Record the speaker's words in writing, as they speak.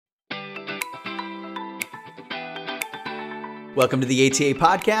Welcome to the ATA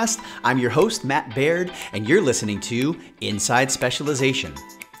Podcast. I'm your host, Matt Baird, and you're listening to Inside Specialization,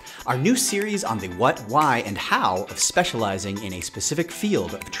 our new series on the what, why, and how of specializing in a specific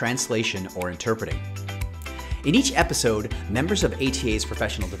field of translation or interpreting. In each episode, members of ATA's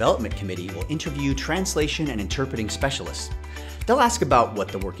Professional Development Committee will interview translation and interpreting specialists. They'll ask about what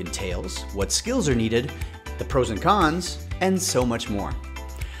the work entails, what skills are needed, the pros and cons, and so much more.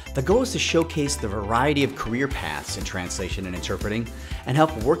 The goal is to showcase the variety of career paths in translation and interpreting and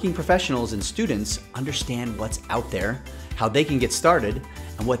help working professionals and students understand what's out there, how they can get started,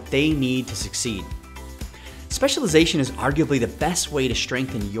 and what they need to succeed. Specialization is arguably the best way to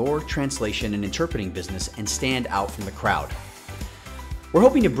strengthen your translation and interpreting business and stand out from the crowd. We're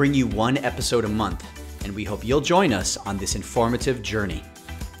hoping to bring you one episode a month, and we hope you'll join us on this informative journey.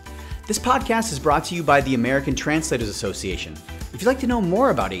 This podcast is brought to you by the American Translators Association. If you'd like to know more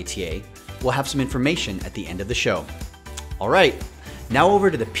about ATA, we'll have some information at the end of the show. All right, now over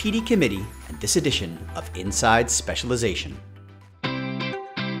to the PD Committee and this edition of Inside Specialization.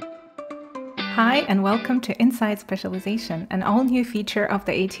 Hi, and welcome to Inside Specialization, an all-new feature of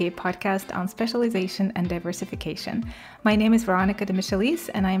the ATA podcast on specialization and diversification. My name is Veronika Demichelis,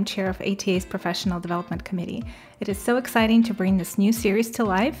 and I am chair of ATA's Professional Development Committee. It is so exciting to bring this new series to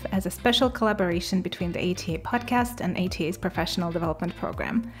life as a special collaboration between the ATA podcast and ATA's Professional Development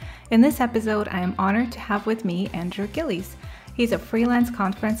Program. In this episode, I am honored to have with me Andrew Gillies. He's a freelance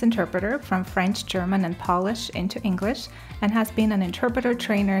conference interpreter from French, German, and Polish into English and has been an interpreter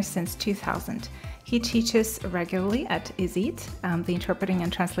trainer since 2000. He teaches regularly at E63, the Interpreting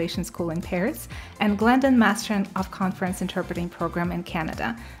and Translation School in Paris, and Glendon Master of Conference Interpreting Program in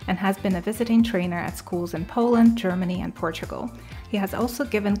Canada, and has been a visiting trainer at schools in Poland, Germany, and Portugal. He has also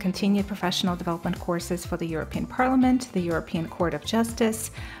given continued professional development courses for the European Parliament, the European Court of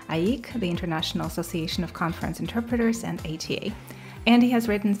Justice, AIC, the International Association of Conference Interpreters, and ATA. And he has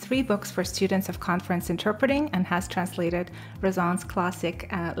written 3 books for students of conference interpreting and has translated Razan's classic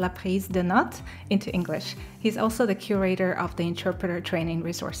La Prise de Notes into English. He's also the curator of the Interpreter Training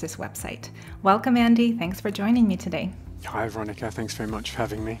Resources website. Welcome, Andy. Thanks for joining me today. Hi, Veronica. Thanks very much for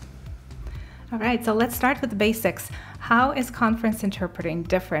having me. All right, so let's start with the basics. How is conference interpreting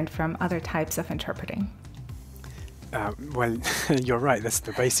different from other types of interpreting? Well, you're right. That's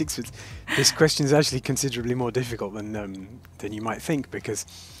the basics. This question is actually considerably more difficult than you might think, because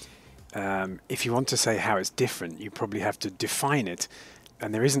if you want to say how it's different, you probably have to define it,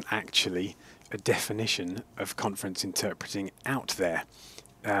 and there isn't actually a definition of conference interpreting out there.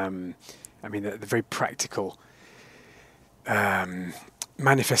 I mean, the very practical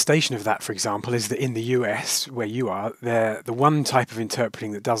manifestation of that, for example, is that in the US, where you are, the one type of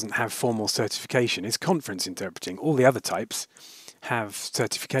interpreting that doesn't have formal certification is conference interpreting. All the other types have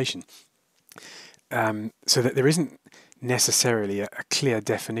certification. So that there isn't necessarily a clear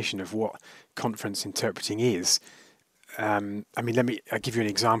definition of what conference interpreting is. I mean, I'll give you an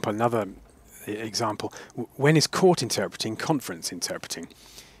example, another example. When is court interpreting conference interpreting?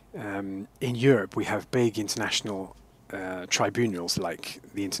 In Europe, we have big international tribunals like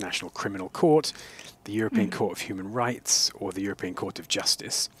the International Criminal Court, the European Court of Human Rights, or the European Court of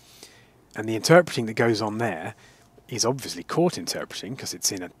Justice. And the interpreting that goes on there is obviously court interpreting because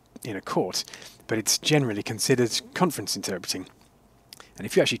it's in a court, but it's generally considered conference interpreting. And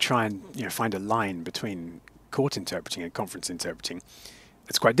if you actually try and find a line between court interpreting and conference interpreting,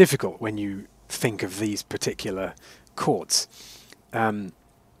 it's quite difficult when you think of these particular courts.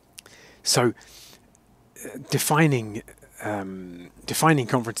 So defining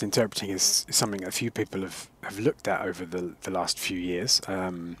conference interpreting is something a few people have looked at over the last few years.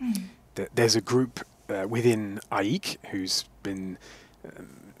 There's a group within AIC who's been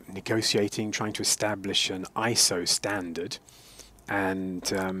negotiating, trying to establish an ISO standard,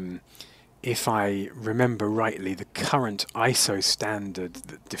 and if I remember rightly, the current ISO standard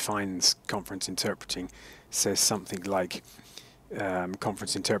that defines conference interpreting says something like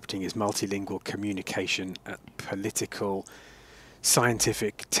conference interpreting is multilingual communication at political,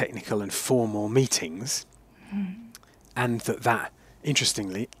 scientific, technical, and formal meetings, and that,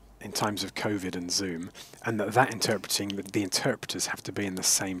 interestingly, in times of COVID and Zoom, and that interpreting, the interpreters have to be in the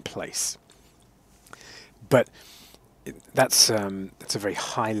same place. But that's a very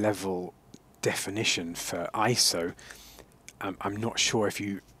high-level definition for ISO. I'm not sure if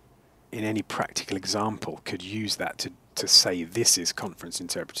you, in any practical example, could use that to say this is conference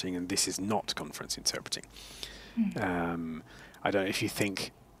interpreting and this is not conference interpreting. I don't know if you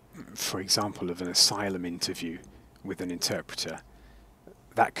think, for example, of an asylum interview with an interpreter.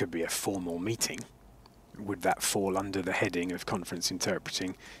 That could be a formal meeting. Would that fall under the heading of conference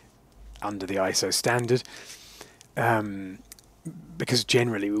interpreting under the ISO standard? because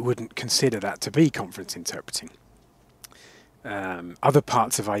generally we wouldn't consider that to be conference interpreting. Other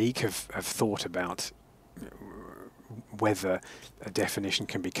parts of IEC have thought about whether a definition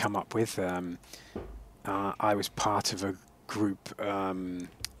can be come up with. I was part of a group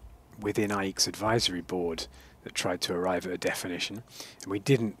within IEC's advisory board that tried to arrive at a definition, and we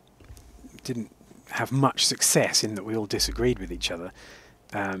didn't have much success in that we all disagreed with each other.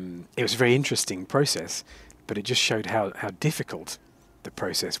 It was a very interesting process, but it just showed how difficult the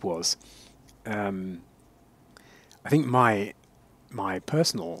process was. I think my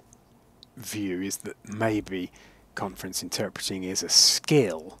personal view is that maybe conference interpreting is a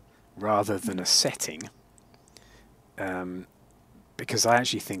skill rather than a setting, because I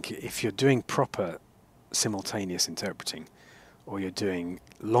actually think if you're doing proper simultaneous interpreting, or you're doing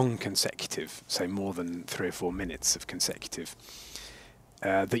long consecutive, say more than 3 or 4 minutes of consecutive,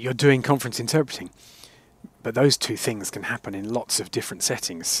 that you're doing conference interpreting. But those two things can happen in lots of different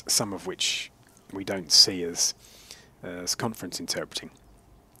settings, some of which we don't see as conference interpreting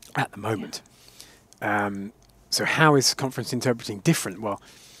at the moment. So how is conference interpreting different? Well,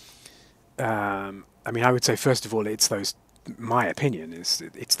 I mean, I would say first of all, it's those. My opinion is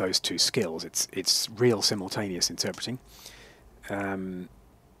it's those two skills. It's real simultaneous interpreting.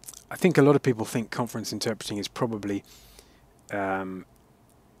 I think a lot of people think conference interpreting is probably at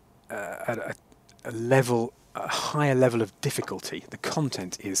a higher level of difficulty. The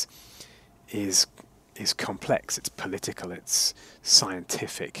content is complex. It's political. It's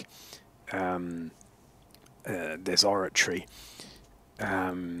scientific. There's oratory.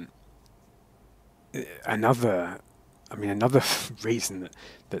 Another reason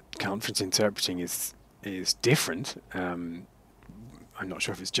that conference interpreting is different, I'm not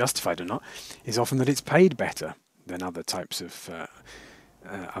sure if it's justified or not, is often that it's paid better than other types of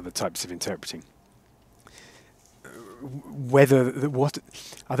interpreting.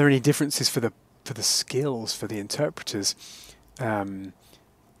 Are there any differences for the skills for the interpreters? I'm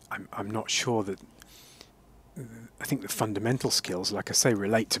not sure that. I think the fundamental skills, like I say,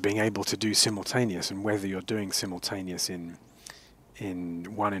 relate to being able to do simultaneous, and whether you're doing simultaneous in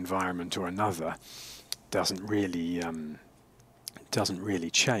one environment or another doesn't really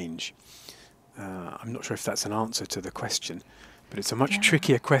change. I'm not sure if that's an answer to the question, but it's a much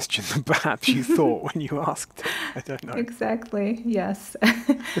trickier question than perhaps you thought when you asked it. I don't know. Exactly, yes.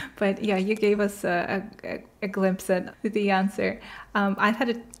 But yeah, you gave us a glimpse at the answer. I've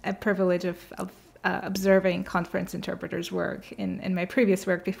had a privilege of observing conference interpreters work in my previous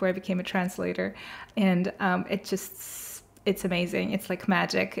work before I became a translator, and it's amazing. It's like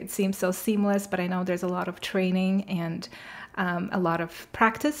magic. It seems so seamless, but I know there's a lot of training and a lot of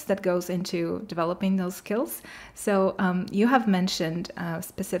practice that goes into developing those skills. So you have mentioned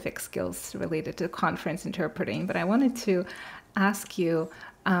specific skills related to conference interpreting, but I wanted to ask you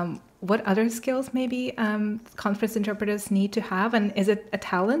what other skills maybe conference interpreters need to have, and is it a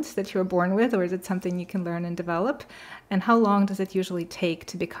talent that you're born with, or is it something you can learn and develop? And how long does it usually take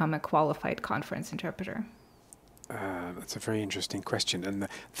to become a qualified conference interpreter? That's a very interesting question, and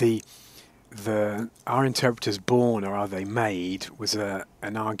are interpreters born or are they made was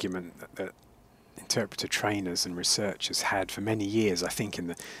an argument that interpreter trainers and researchers had for many years. I think in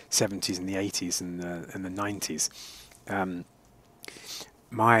the 70s and the 80s and the 90s.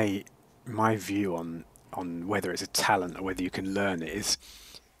 My view on whether it's a talent or whether you can learn it is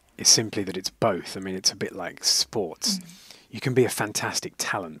simply that it's both. I mean, it's a bit like sports. You can be a fantastic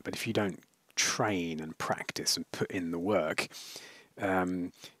talent, but if you don't train and practice and put in the work,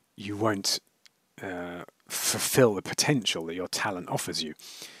 you won't fulfill the potential that your talent offers you.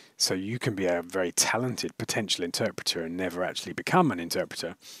 So you can be a very talented potential interpreter and never actually become an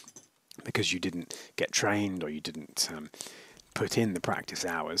interpreter because you didn't get trained or you didn't put in the practice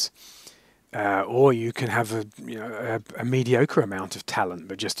hours. Or you can have a mediocre amount of talent,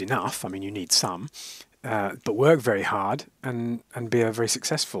 but just enough. I mean, you need some, but work very hard and be a very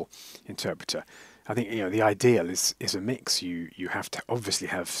successful interpreter. I think the ideal is a mix. You have to obviously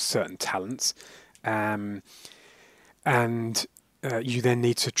have certain talents, and you then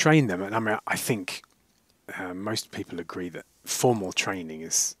need to train them. And I mean, I think most people agree that formal training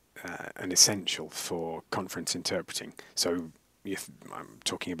is an essential for conference interpreting. So if I'm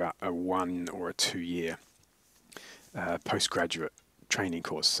talking about a 1 or a 2 year postgraduate training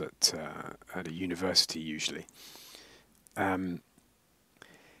course at a university usually.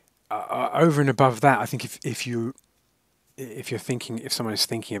 Over and above that, I think if someone is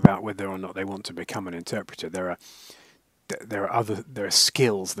thinking about whether or not they want to become an interpreter, there are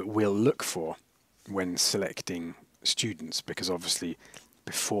skills that we'll look for when selecting students, because obviously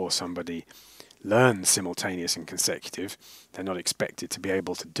before somebody learn simultaneous and consecutive. They're not expected to be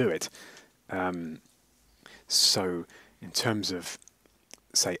able to do it. So in terms of,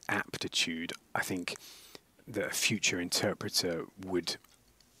 say, aptitude, I think that a future interpreter would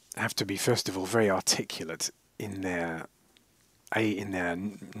have to be, first of all, very articulate in their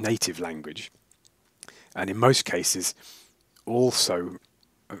native language, and in most cases also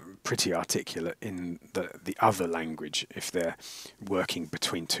pretty articulate in the other language if they're working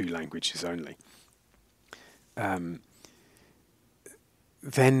between two languages only.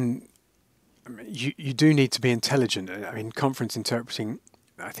 Then you do need to be intelligent. I mean, conference interpreting,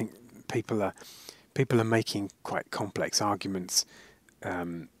 I think people are making quite complex arguments.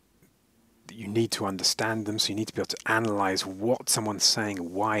 You need to understand them, so you need to be able to analyze what someone's saying,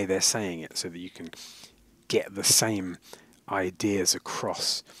 why they're saying it, so that you can get the same ideas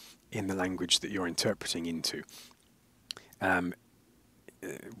across in the language that you're interpreting into.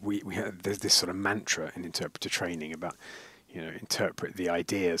 There's this sort of mantra in interpreter training about, interpret the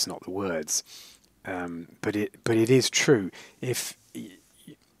ideas, not the words. But it is true. If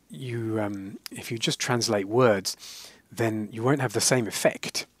you just translate words, then you won't have the same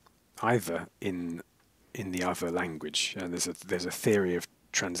effect either in the other language. There's a theory of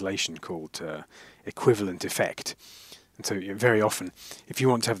translation called equivalent effect. And so very often, if you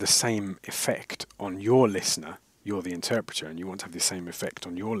want to have the same effect on your listener, you're the interpreter, and you want to have the same effect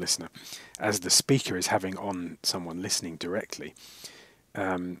on your listener as the speaker is having on someone listening directly,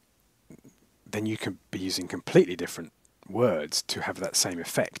 then you can be using completely different words to have that same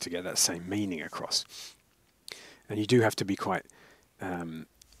effect, to get that same meaning across. And you do have to be quite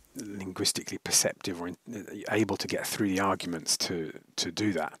linguistically perceptive or able to get through the arguments to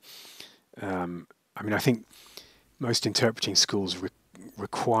do that. I think most interpreting schools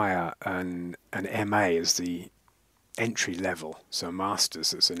require an MA as the entry level, so a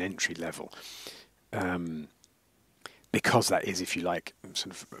master's as an entry level, because that is, if you like,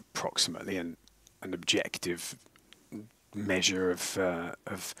 sort of approximately an objective measure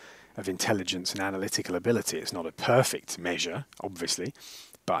of intelligence and analytical ability. It's not a perfect measure, obviously,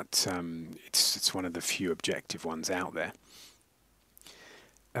 but it's one of the few objective ones out there.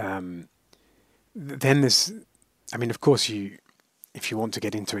 Then there's, of course, if you want to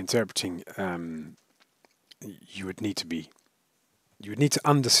get into interpreting, you would need to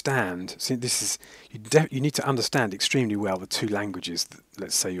understand. See, you need to understand extremely well the two languages.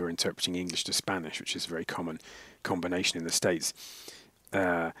 Let's say you're interpreting English to Spanish, which is a very common combination in the States,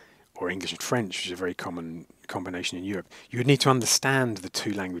 or English and French, which is a very common combination in Europe. You would need to understand the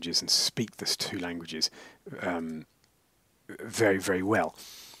two languages and speak those two languages very, very well.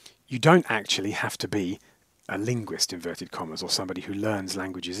 You don't actually have to be a linguist, inverted commas, or somebody who learns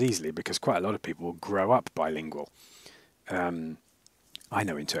languages easily, because quite a lot of people grow up bilingual. I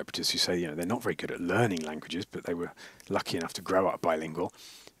know interpreters who say, they're not very good at learning languages, but they were lucky enough to grow up bilingual,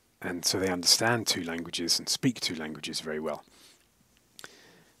 and so they understand two languages and speak two languages very well.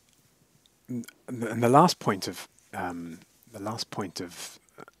 And the last point of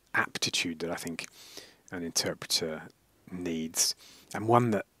aptitude that I think an interpreter needs, and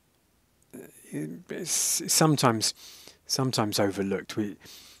one that is sometimes overlooked,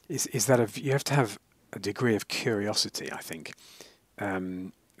 is that you have to have a degree of curiosity, I think.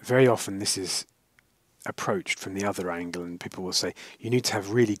 Very often this is approached from the other angle, and people will say you need to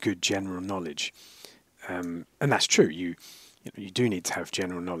have really good general knowledge, and that's true. You do need to have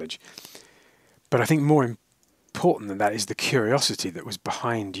general knowledge, but I think more important than that is the curiosity that was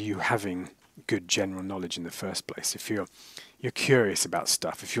behind you having good general knowledge in the first place. If you're curious about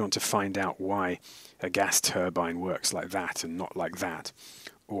stuff, if you want to find out why a gas turbine works like that and not like that,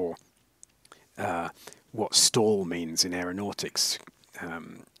 or what stall means in aeronautics,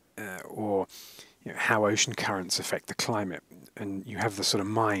 or how ocean currents affect the climate, and you have the sort of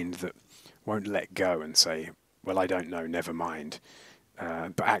mind that won't let go and say, well, I don't know, never mind.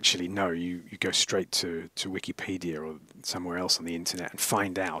 But actually, no, you go straight to Wikipedia or somewhere else on the internet and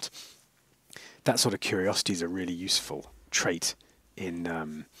find out. That sort of curiosity is a really useful trait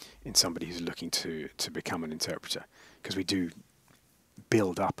in somebody who's looking to become an interpreter, because we do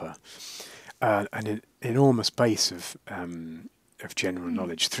build up an enormous base of general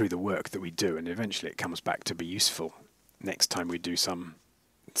knowledge through the work that we do, and eventually it comes back to be useful next time we do some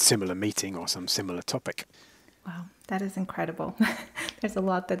similar meeting or some similar topic. Wow, that is incredible. There's a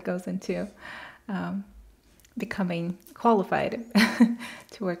lot that goes into becoming qualified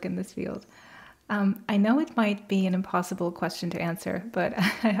to work in this field. I know it might be an impossible question to answer, but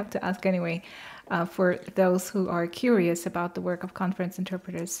I have to ask anyway. For those who are curious about the work of conference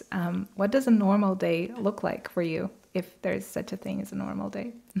interpreters, what does a normal day look like for you, if there's such a thing as a normal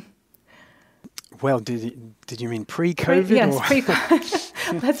day? Well, did you mean pre-COVID? Yes, or pre-COVID.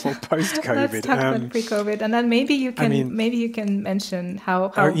 or post-COVID? Let's talk about pre-COVID, and then maybe you can mention how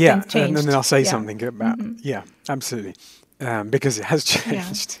things changed. And then I'll say something about absolutely, because it has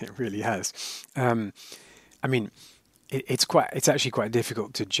changed. Yeah. It really has. I mean, it's actually quite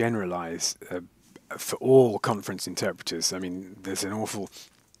difficult to generalize for all conference interpreters. I mean, there's a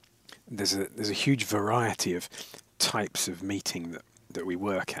huge variety of types of meeting that we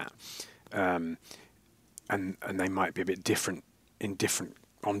work at, and they might be a bit different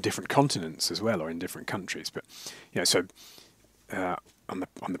on different continents as well, or in different countries. But so on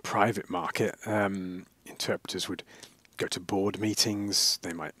the private market, interpreters would go to board meetings.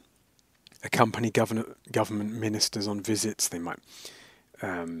 They might accompany government ministers on visits. They might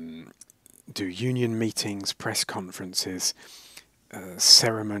do union meetings, press conferences,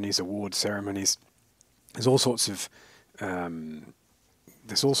 ceremonies, award ceremonies. There's all sorts of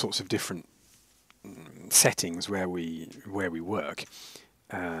different settings where we work,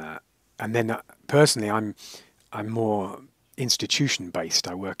 and then personally, I'm more institution based.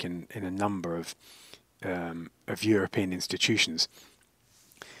 I work in a number of European institutions.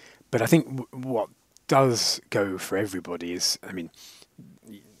 But I think what does go for everybody is, I mean,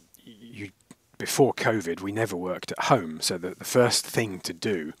 before COVID, we never worked at home. So the first thing to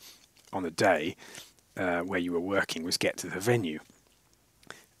do on a day where you were working was get to the venue.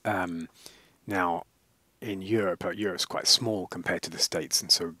 Now, in Europe, Europe's quite small compared to the States, and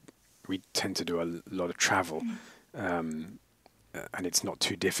so we tend to do a lot of travel, and it's not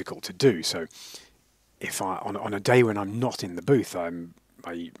too difficult to do. So if on a day when I'm not in the booth, I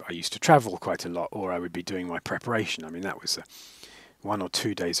used to travel quite a lot, or I would be doing my preparation. I mean, that was 1 or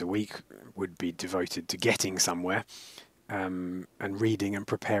 2 days a week would be devoted to getting somewhere and reading and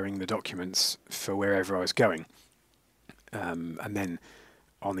preparing the documents for wherever I was going. And then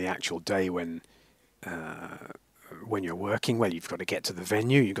on the actual day when you're working, well, you've got to get to the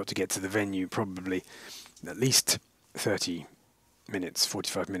venue. You've got to get to the venue probably at least 30 minutes,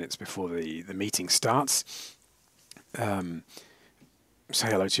 45 minutes before the meeting starts. Say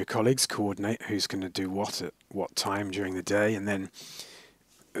hello to your colleagues, coordinate who's going to do what at what time during the day, and then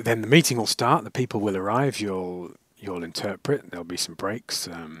the meeting will start. The people will arrive. You'll interpret. There'll be some breaks.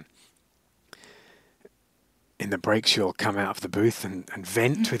 In the breaks, you'll come out of the booth and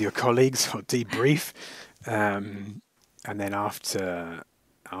vent with your colleagues or debrief, and then after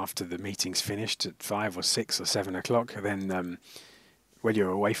the meeting's finished at 5 or 6 or 7 o'clock, then you're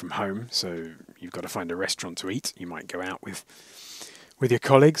away from home, so you've got to find a restaurant to eat. You might go out with your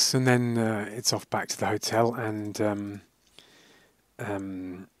colleagues, and then it's off back to the hotel, and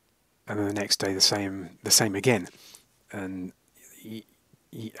then the next day the same again. And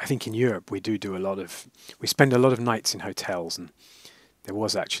I think in Europe we spend a lot of nights in hotels, and there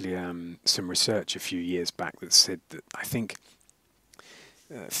was actually some research a few years back that said that I think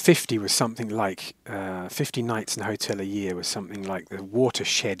 50 was something like 50 nights in a hotel a year was something like the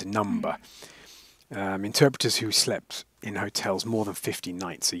watershed number. Interpreters who slept in hotels more than 50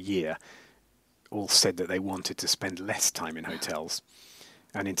 nights a year all said that they wanted to spend less time in hotels,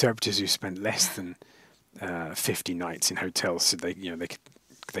 and interpreters who spent less than 50 nights in hotels said they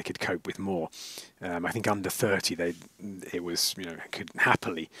could cope with more. I think under 30 could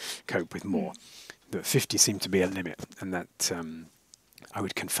happily cope with more. But 50 seemed to be a limit, and that I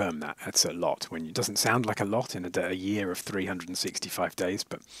would confirm that. That's a lot. It doesn't sound like a lot in a year of 365 days,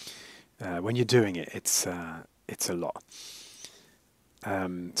 but when you're doing it, it's a lot.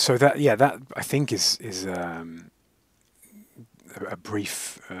 So that I think is a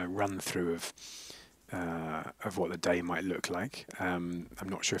brief run through of what the day might look like. I'm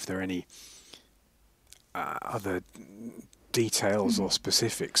not sure if there are any other details or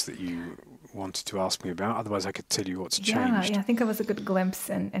specifics that you wanted to ask me about. Otherwise, I could tell you what's changed. Yeah, I think it was a good glimpse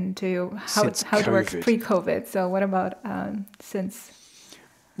into how it works pre-COVID. So what about since?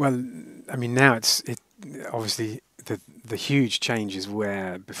 Well, I mean, now it obviously the huge change is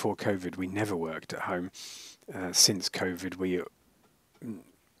where before COVID we never worked at home. Since COVID, we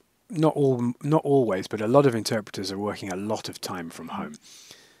not always, but a lot of interpreters are working a lot of time from home.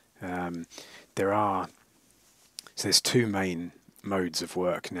 There's two main modes of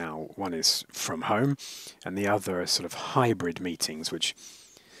work now. One is from home, and the other are sort of hybrid meetings, which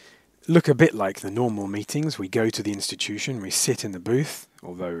look a bit like the normal meetings. We go to the institution, we sit in the booth,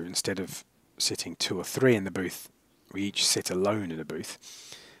 although instead of sitting 2 or 3 in the booth, we each sit alone in a booth.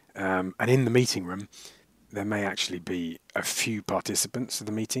 And in the meeting room, there may actually be a few participants of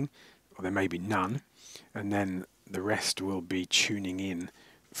the meeting, or there may be none, and then the rest will be tuning in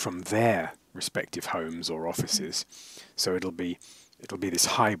from their respective homes or offices. So it'll be this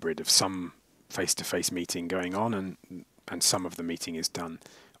hybrid of some face-to-face meeting going on, and some of the meeting is done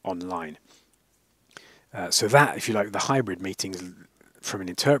online. So that, if you like, the hybrid meetings from an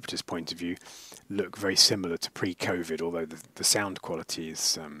interpreter's point of view look very similar to pre-COVID, although the sound quality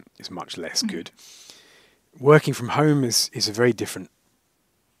is much less good. Working from home is a very different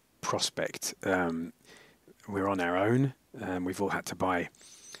prospect. We're on our own. We've all had to buy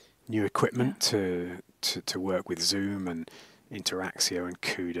new equipment to work with Zoom and Interaxio and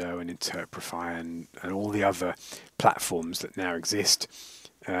Kudo and Interprify and all the other platforms that now exist.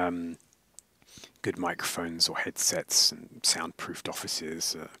 Good microphones or headsets and soundproofed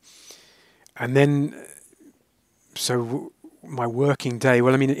offices. And then, so my working day,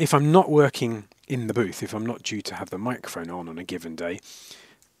 well, I mean, if I'm not working in the booth, if I'm not due to have the microphone on a given day,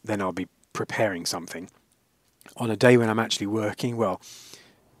 then I'll be preparing something. On a day when I'm actually working, well,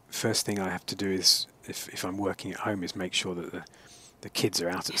 first thing I have to do is, if I'm working at home, is make sure that the kids are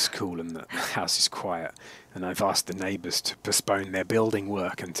out at school and the house is quiet. And I've asked the neighbours to postpone their building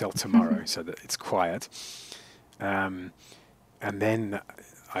work until tomorrow so that it's quiet. And then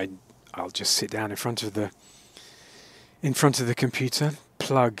I'll just sit down in front of the computer,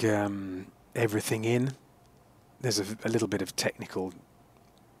 plug everything in. There's a little bit of technical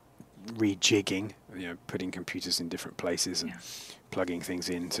rejigging, putting computers in different places and plugging things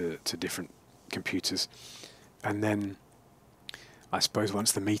into different computers. And then I suppose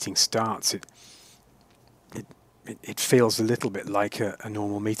once the meeting starts, it feels a little bit like a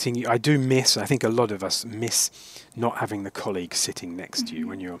normal meeting. I think a lot of us miss not having the colleague sitting next to you.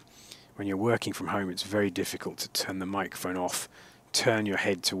 When you're working from home, it's very difficult to turn the microphone off, turn your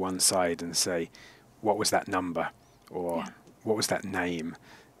head to one side and say, what was that number? Or what was that name?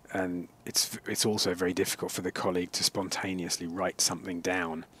 And it's also very difficult for the colleague to spontaneously write something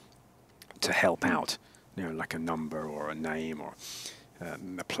down to help out, like a number or a name or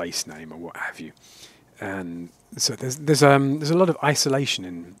a place name or what have you. And so there's a lot of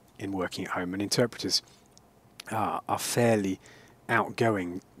isolation in working at home, and interpreters are fairly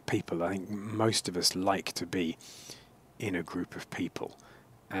outgoing people. I think most of us like to be in a group of people,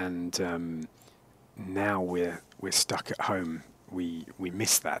 and now we're stuck at home. We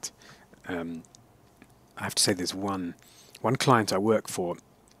miss that. I have to say, there's one client I work for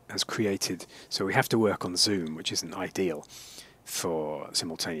has created, so we have to work on Zoom, which isn't ideal for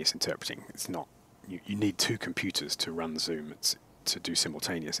simultaneous interpreting. It's not. You need two computers to run Zoom. To do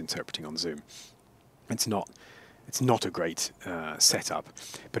simultaneous interpreting on Zoom. It's not a great setup,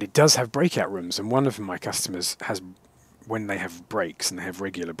 but it does have breakout rooms. And one of my customers has, when they have breaks and they have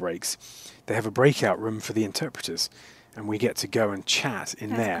regular breaks, they have a breakout room for the interpreters, and we get to go and chat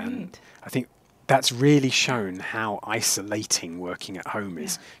in there. Great. And I think that's really shown how isolating working at home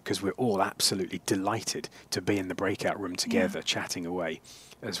is, because we're all absolutely delighted to be in the breakout room together, chatting away,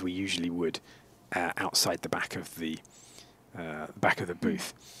 as we usually would outside the back of the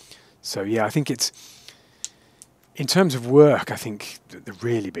booth. So I think it's, in terms of work, I think the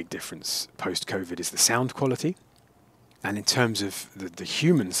really big difference post-COVID is the sound quality, and in terms of the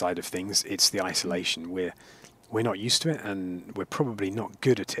human side of things, it's the isolation. We're not used to it, and we're probably not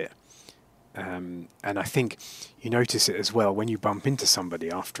good at it. And I think you notice it as well when you bump into somebody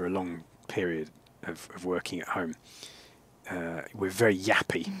after a long period of working at home. We're very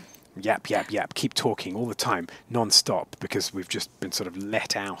yappy. Yap, yap, yap, keep talking all the time, non-stop, because we've just been sort of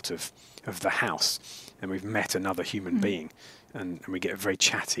let out of the house and we've met another human being, and we get very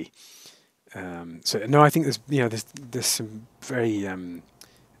chatty. So no, I think there's some very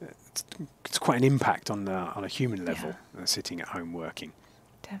it's quite an impact on a human level, sitting at home working.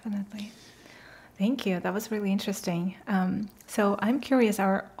 Definitely. Thank you. That was really interesting. So I'm curious,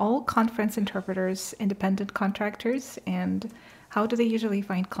 are all conference interpreters independent contractors, and how do they usually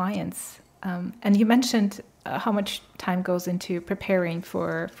find clients? And you mentioned how much time goes into preparing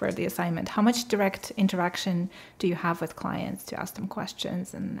for the assignment. How much direct interaction do you have with clients to ask them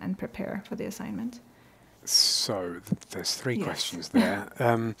questions and prepare for the assignment? So there's three questions there.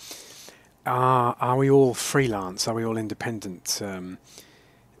 Are we all freelance? Are we all independent?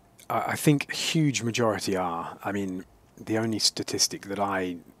 I think a huge majority are. I mean, the only statistic that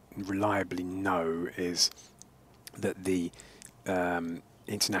I reliably know is that the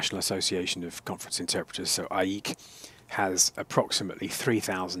International Association of Conference Interpreters, so IEC, has approximately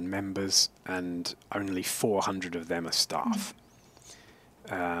 3,000 members, and only 400 of them are staff.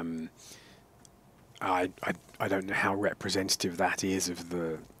 I don't know how representative that is of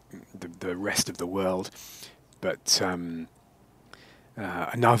the rest of the world, but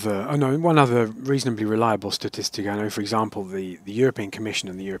one other reasonably reliable statistic I know, for example, the European Commission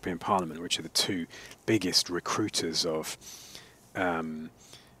and the European Parliament, which are the two biggest recruiters of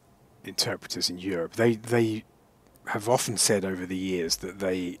interpreters in Europe, they have often said over the years that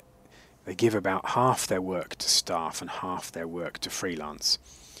they give about half their work to staff and half their work to freelance.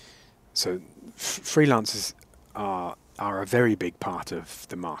 So freelancers are a very big part of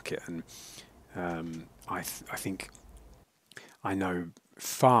the market, and I think I know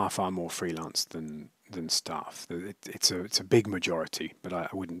far more freelance than staff. It's a big majority, but I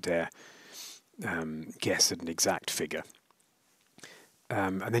wouldn't dare guess at an exact figure.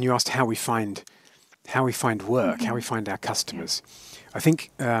 And then you asked how we find work, how we find our customers. I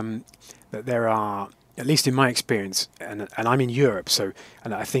think that there are, at least in my experience, and I'm in Europe,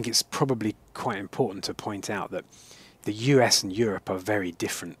 and I think it's probably quite important to point out that the US and Europe are very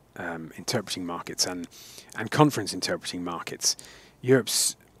different interpreting markets and conference interpreting markets.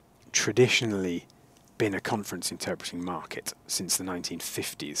 Europe's traditionally been a conference interpreting market since the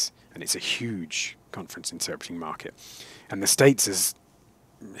 1950s, and it's a huge conference interpreting market. And the States has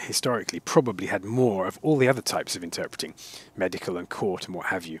historically probably had more of all the other types of interpreting, medical and court and what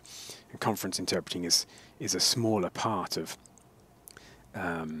have you. And conference interpreting is a smaller part of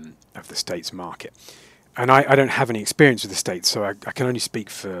the States market. And I don't have any experience with the States, so I can only speak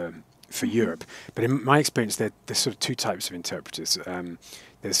for Europe. But in my experience, there's sort of two types of interpreters.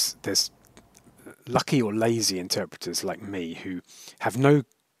 There's lucky or lazy interpreters like me who have no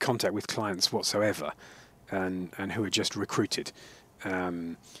contact with clients whatsoever, and who are just recruited.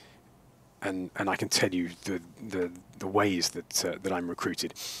 And I can tell you the ways that I'm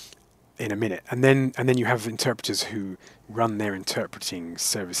recruited in a minute. And then you have interpreters who run their interpreting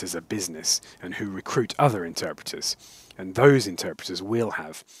service as a business and who recruit other interpreters. And those interpreters will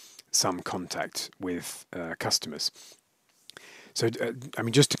have some contact with customers. So, I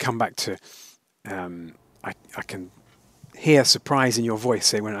mean, just to come back to, I can hear surprise in your voice,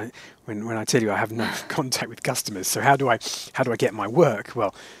 say when I tell you I have no contact with customers. So how do I get my work?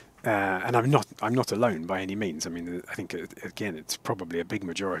 Well, and I'm not alone by any means. I mean, I think again it's probably a big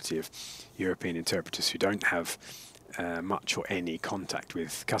majority of European interpreters who don't have much or any contact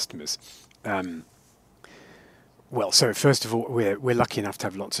with customers. Well, so first of all, we're lucky enough to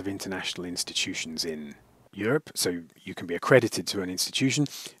have lots of international institutions in Europe. So you can be accredited to an institution,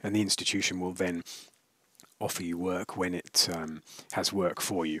 and the institution will then offer you work when it has work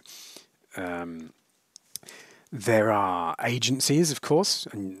for you. There are agencies, of course,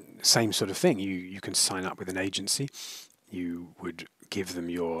 and same sort of thing. You can sign up with an agency. You would give them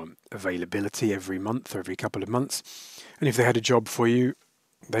your availability every month or every couple of months, and if they had a job for you,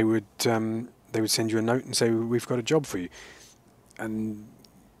 they would send you a note and say, we've got a job for you. And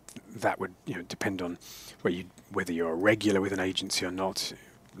that would depend on whether you're a regular with an agency or not.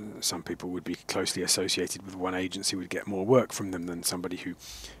 Some people would be closely associated with one agency, would get more work from them than somebody who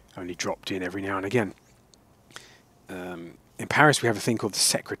only dropped in every now and again. In Paris we have a thing called the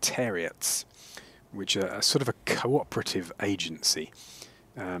secretariats, which are a sort of a cooperative agency.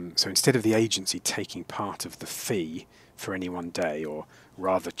 So instead of the agency taking part of the fee for any one day, or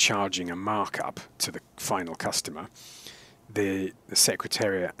rather charging a markup to the final customer, the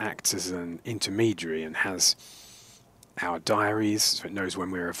secretariat acts as an intermediary and has our diaries, so it knows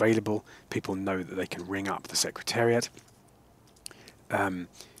when we're available. People know that they can ring up the secretariat.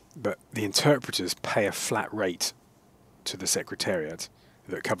 But the interpreters pay a flat rate to the secretariat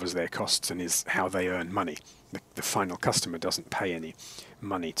that covers their costs and is how they earn money. The final customer doesn't pay any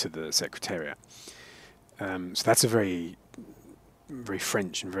money to the secretariat. So that's a very, very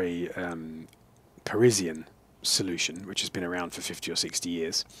French and very Parisian solution, which has been around for 50 or 60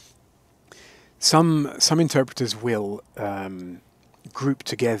 years. Some interpreters will group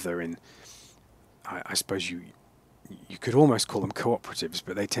together in, I suppose you could almost call them cooperatives,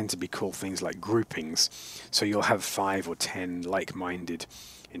 but they tend to be called things like groupings. So you'll have 5 or 10 like-minded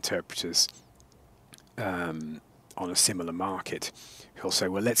interpreters on a similar market who'll say,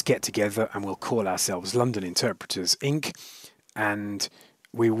 well, let's get together and we'll call ourselves London Interpreters Inc. and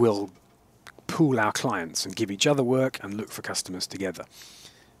we will pool our clients and give each other work and look for customers together.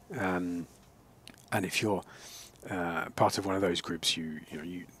 And if you're part of one of those groups,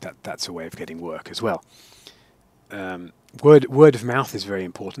 that's a way of getting work as well. Word of mouth is very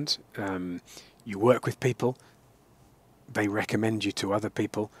important. You work with people, they recommend you to other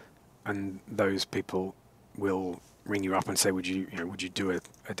people, and those people will ring you up and say, would you do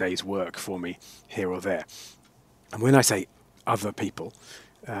a day's work for me here or there? And when I say other people,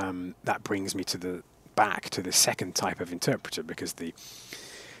 that brings me back to the second type of interpreter, because the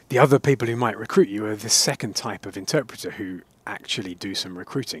other people who might recruit you are the second type of interpreter who actually do some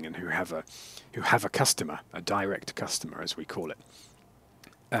recruiting and who have a customer, a direct customer, as we call it.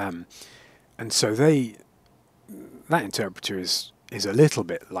 And so that interpreter is is a little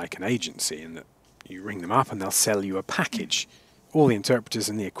bit like an agency in that you ring them up and they'll sell you a package, all the interpreters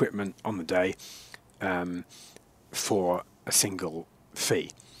and the equipment on the day, for a single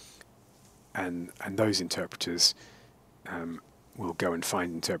fee. And those interpreters will go and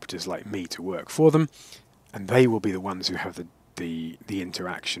find interpreters like me to work for them, and they will be the ones who have the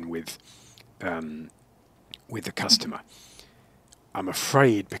interaction with the customer. I'm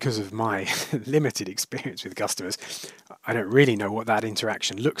afraid, because of my limited experience with customers, I don't really know what that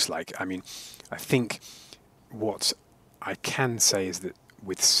interaction looks like. I mean, I think what I can say is that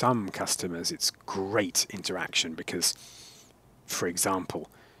with some customers it's great interaction because, for example,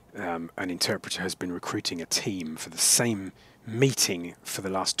 an interpreter has been recruiting a team for the same meeting for the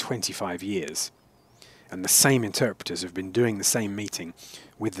last 25 years. And the same interpreters have been doing the same meeting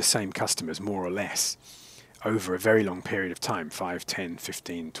with the same customers, more or less, over a very long period of time, 5, 10,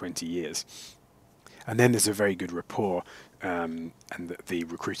 15, 20 years. And then there's a very good rapport, and the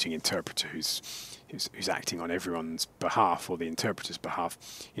recruiting interpreter who's acting on everyone's behalf, or the interpreter's behalf,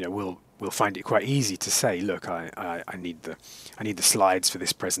 will find it quite easy to say, look, I need the slides for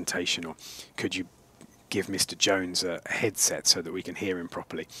this presentation, or could you give Mr. Jones a headset so that we can hear him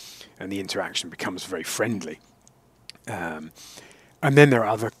properly, and the interaction becomes very friendly. And then there are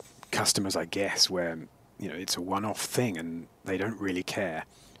other customers, I guess, where it's a one-off thing and they don't really care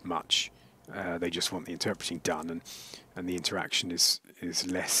much. They just want the interpreting done, and the interaction is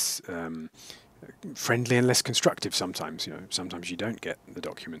less friendly and less constructive sometimes. Sometimes you don't get the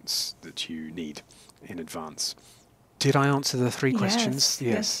documents that you need in advance. Did I answer the three questions?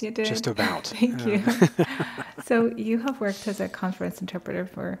 Yes, you did. Just about. Thank you. So you have worked as a conference interpreter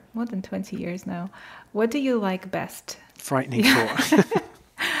for more than 20 years now. What do you like best? Frightening thought.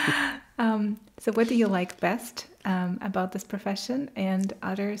 So what do you like best about this profession, and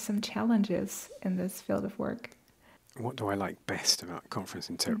are there some challenges in this field of work? What do I like best about conference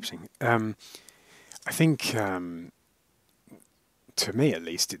interpreting? I think, to me at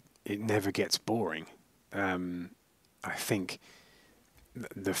least, it never gets boring. I think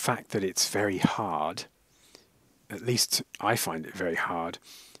the fact that it's very hard, at least I find it very hard,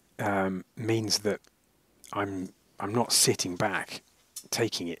 means that I'm not sitting back,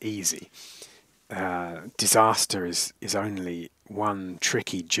 taking it easy. Disaster is only one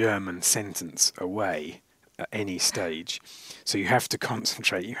tricky German sentence away at any stage, so you have to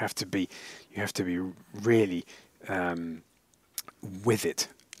concentrate. You have to be really with it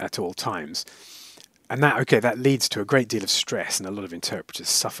at all times. And that leads to a great deal of stress, and a lot of interpreters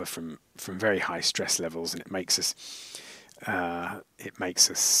suffer from very high stress levels, and it makes us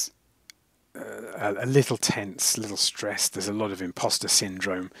a little tense, a little stressed. There's a lot of imposter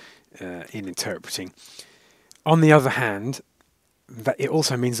syndrome in interpreting. On the other hand, that it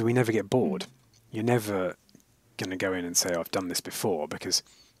also means that we never get bored. You're never going to go in and say, I've done this before, because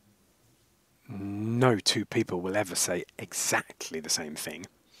no two people will ever say exactly the same thing.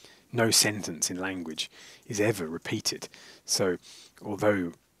 No sentence in language is ever repeated. So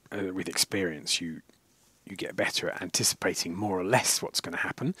although with experience you get better at anticipating more or less what's going to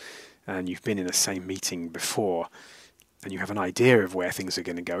happen, and you've been in the same meeting before and you have an idea of where things are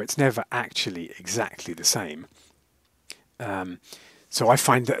going to go, it's never actually exactly the same. So I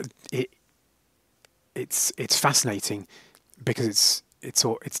find that it's fascinating because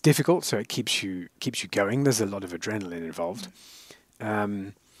it's difficult, so it keeps you going. There's a lot of adrenaline involved. I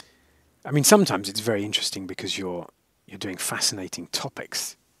mean, sometimes it's very interesting because you're doing fascinating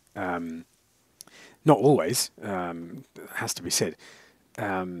topics. Not always, has to be said.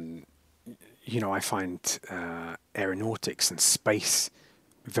 I find aeronautics and space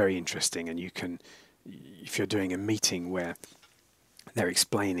very interesting, and if you're doing a meeting where they're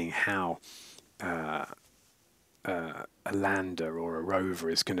explaining how a lander or a rover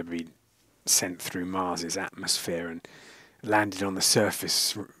is going to be sent through Mars's atmosphere and landed on the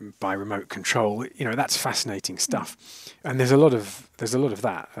surface by remote control, that's fascinating stuff, and there's a lot of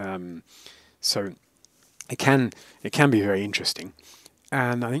that. So it can be very interesting,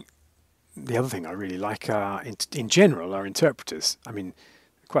 and I think the other thing I really like in general are interpreters. I mean,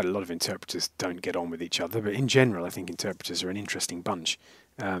 quite a lot of interpreters don't get on with each other, but in general, I think interpreters are an interesting bunch.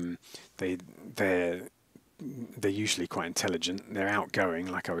 They're usually quite intelligent. They're outgoing,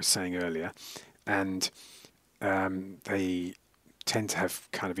 like I was saying earlier, and they tend to have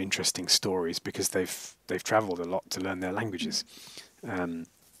kind of interesting stories because they've travelled a lot to learn their languages.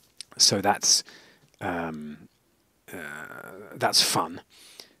 So that's fun.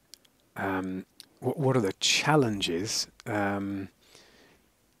 What are the challenges? I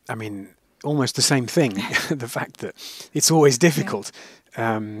mean, almost the same thing. The fact that it's always difficult.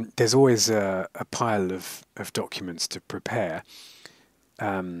 There's always a pile of documents to prepare.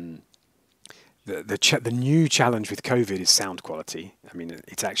 The new challenge with COVID is sound quality. I mean,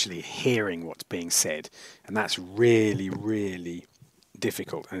 it's actually hearing what's being said, and that's really, really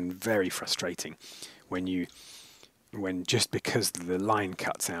difficult and very frustrating when just because the line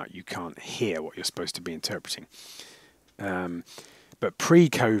cuts out, you can't hear what you're supposed to be interpreting. But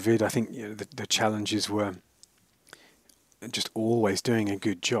pre-COVID, I think the challenges were just always doing a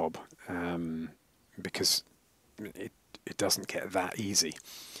good job, because it doesn't get that easy.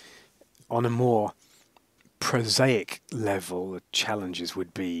 On a more prosaic level, the challenges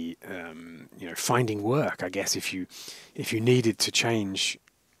would be, finding work. I guess if you needed to change,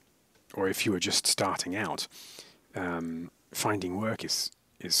 or if you were just starting out, finding work is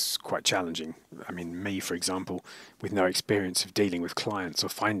quite challenging. I mean, me, for example, with no experience of dealing with clients or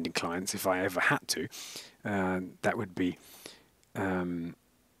finding clients, if I ever had to, that would be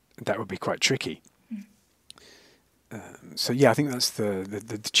quite tricky. So yeah, I think that's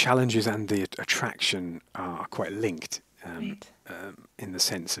the challenges and the attraction are quite linked, in the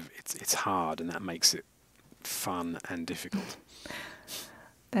sense of it's hard, and that makes it fun and difficult.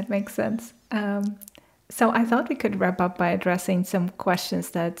 That makes sense. So I thought we could wrap up by addressing some questions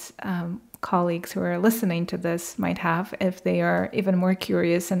that colleagues who are listening to this might have if they are even more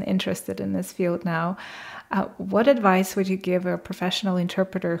curious and interested in this field now. What advice would you give a professional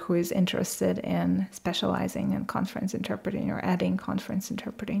interpreter who is interested in specializing in conference interpreting or adding conference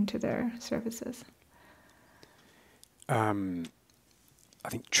interpreting to their services? I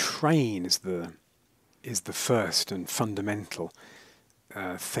think train is the first and fundamental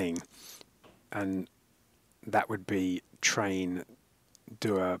thing, and that would be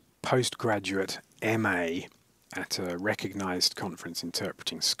do a postgraduate MA at a recognized conference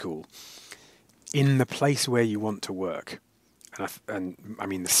interpreting school in the place where you want to work, and I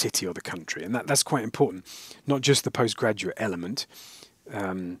mean the city or the country, and that's quite important. Not just the postgraduate element,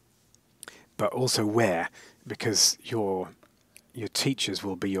 but also where, because your teachers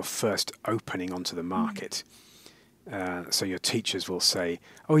will be your first opening onto the market. So your teachers will say,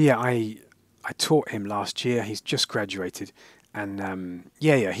 "Oh yeah, I taught him last year. He's just graduated, and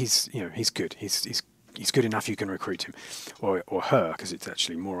he's good. He's good enough. You can recruit him, or her, because it's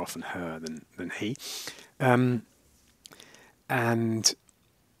actually more often her than he." And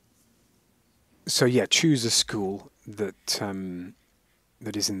so yeah, choose a school that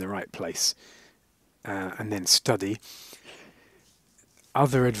is in the right place, and then study.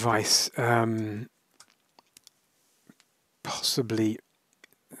 Other advice, possibly.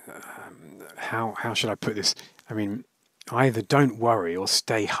 How should I put this? I mean, either don't worry or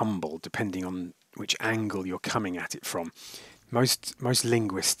stay humble, depending on which angle you're coming at it from. Most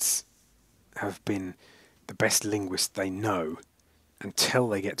linguists have been the best linguists they know until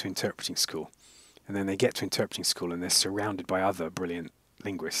they get to interpreting school. And then they get to interpreting school and they're surrounded by other brilliant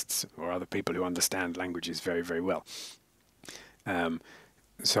linguists or other people who understand languages very, very well. So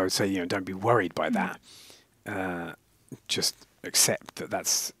I'd say, don't be worried by that. Just accept that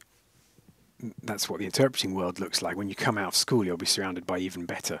that's what the interpreting world looks like. When you come out of school, you'll be surrounded by even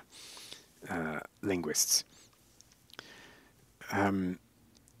better linguists. For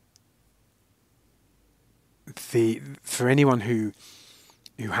anyone who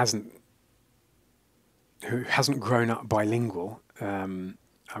hasn't grown up bilingual,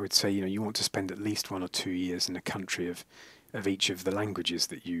 I would say you want to spend at least 1 or 2 years in a country of each of the languages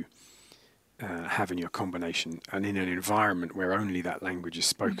that you have in your combination, and in an environment where only that language is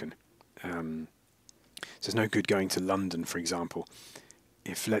spoken. So it's no good going to London, for example.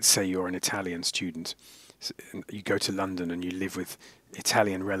 If, let's say, you're an Italian student, you go to London and you live with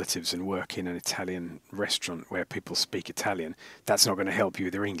Italian relatives and work in an Italian restaurant where people speak Italian, that's not going to help you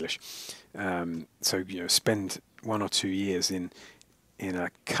with your English. So spend 1 or 2 years in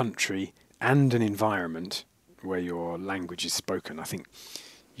a country and an environment where your language is spoken. I think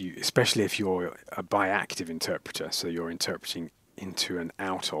especially if you're a biactive interpreter, so you're interpreting into and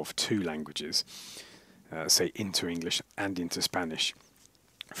out of 2 languages, say into English and into Spanish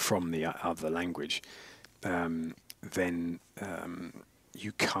from the other language, then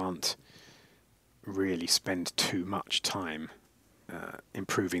you can't really spend too much time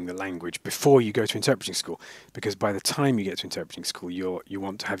improving the language before you go to interpreting school, because by the time you get to interpreting school, you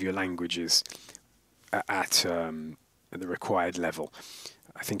want to have your languages at the required level.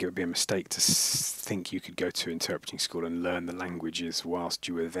 I think it would be a mistake to think you could go to interpreting school and learn the languages whilst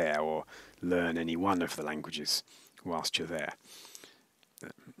you were there, or learn any one of the languages whilst you're there.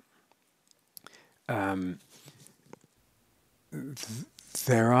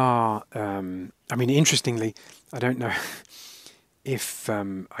 There are, interestingly, I don't know if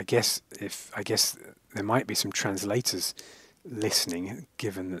I guess there might be some translators listening,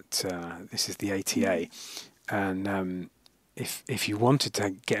 given that this is the ATA, and if you wanted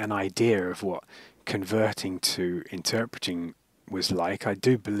to get an idea of what converting to interpreting was like, I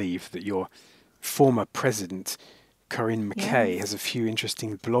do believe that your former president, Corinne McKay, has a few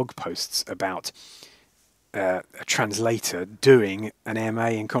interesting blog posts about a translator doing an MA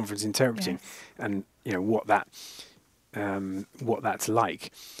in conference interpreting, and what that's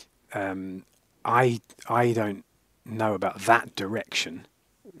like. I don't know about that direction,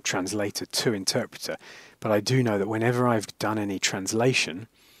 translator to interpreter, but I do know that whenever I've done any translation,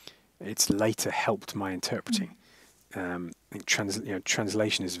 it's later helped my interpreting. I think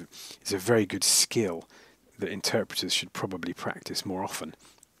translation is a very good skill that interpreters should probably practice more often.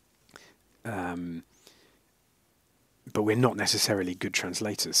 But we're not necessarily good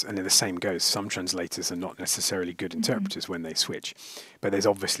translators, and the same goes. Some translators are not necessarily good interpreters when they switch, but there's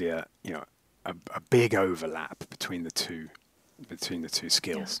obviously a big overlap between the two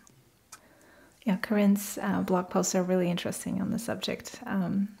skills. Yeah, Corinne's blog posts are really interesting on the subject.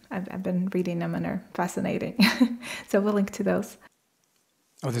 I've been reading them and they're fascinating. So we'll link to those.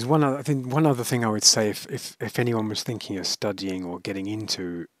 Oh, there's one other thing I would say if anyone was thinking of studying or getting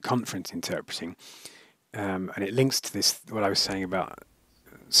into conference interpreting, and it links to this, what I was saying about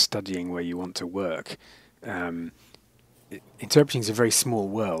studying where you want to work. Interpreting is a very small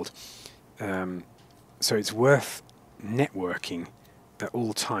world, so it's worth networking at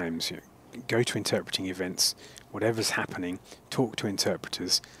all times. Go to interpreting events, whatever's happening, talk to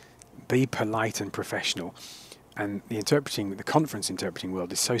interpreters, be polite and professional. And the conference interpreting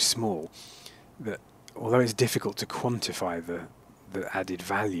world is so small that although it's difficult to quantify the added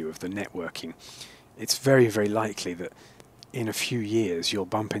value of the networking, it's very, very likely that in a few years you'll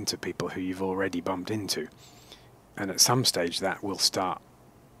bump into people who you've already bumped into. And at some stage that will start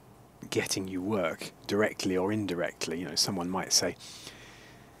getting you work, directly or indirectly. Someone might say,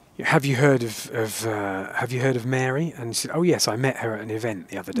 have you heard of Mary? And she said, oh yes, I met her at an event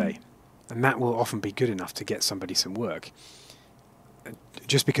the other day. And that will often be good enough to get somebody some work.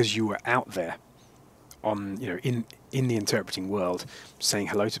 Just because you were out there in the interpreting world saying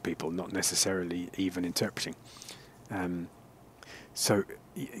hello to people, not necessarily even interpreting. So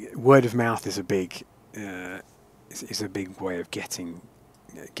word of mouth is a big way of getting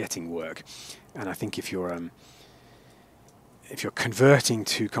work. And I think if you're converting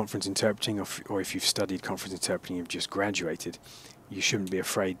to conference interpreting, or if you've studied conference interpreting, you've just graduated, you shouldn't be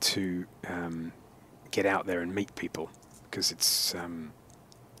afraid to get out there and meet people, because it's an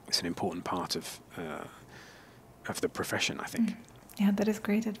important part of the profession, I think. Yeah, that is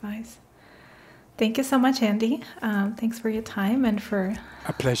great advice. Thank you so much, Andy. Thanks for your time and for...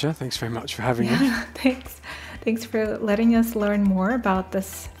 A pleasure. Thanks very much for having me. Thanks for letting us learn more about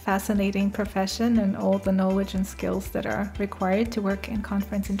this fascinating profession and all the knowledge and skills that are required to work in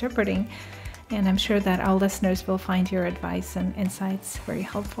conference interpreting. And I'm sure that our listeners will find your advice and insights very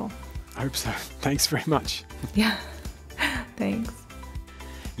helpful. I hope so. Thanks very much. Yeah, thanks.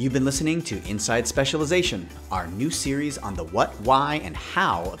 You've been listening to Inside Specialization, our new series on the what, why, and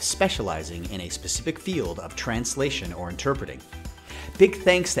how of specializing in a specific field of translation or interpreting. Big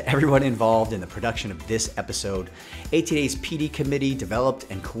thanks to everyone involved in the production of this episode. ATA's PD committee developed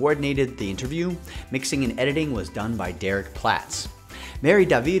and coordinated the interview. Mixing and editing was done by Derek Platz. Mary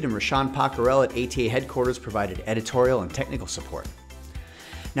David and Rashawn Paccarel at ATA headquarters provided editorial and technical support.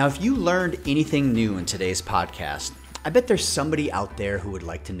 Now, if you learned anything new in today's podcast, I bet there's somebody out there who would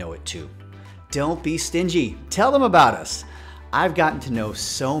like to know it too. Don't be stingy. Tell them about us. I've gotten to know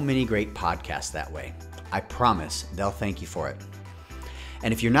so many great podcasts that way. I promise they'll thank you for it.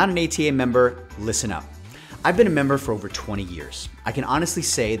 And if you're not an ATA member, listen up. I've been a member for over 20 years. I can honestly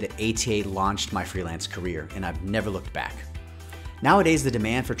say that ATA launched my freelance career, and I've never looked back. Nowadays, the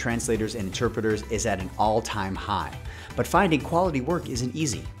demand for translators and interpreters is at an all-time high, but finding quality work isn't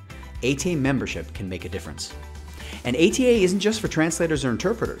easy. ATA membership can make a difference. And ATA isn't just for translators or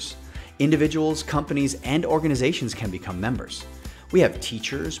interpreters. Individuals, companies, and organizations can become members. We have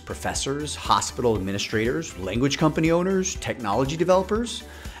teachers, professors, hospital administrators, language company owners, technology developers,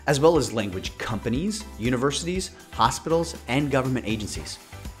 as well as language companies, universities, hospitals, and government agencies.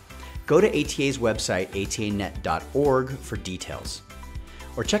 Go to ATA's website, atanet.org, for details.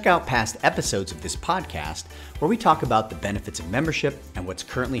 Or check out past episodes of this podcast where we talk about the benefits of membership and what's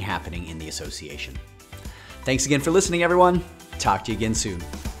currently happening in the association. Thanks again for listening, everyone. Talk to you again soon.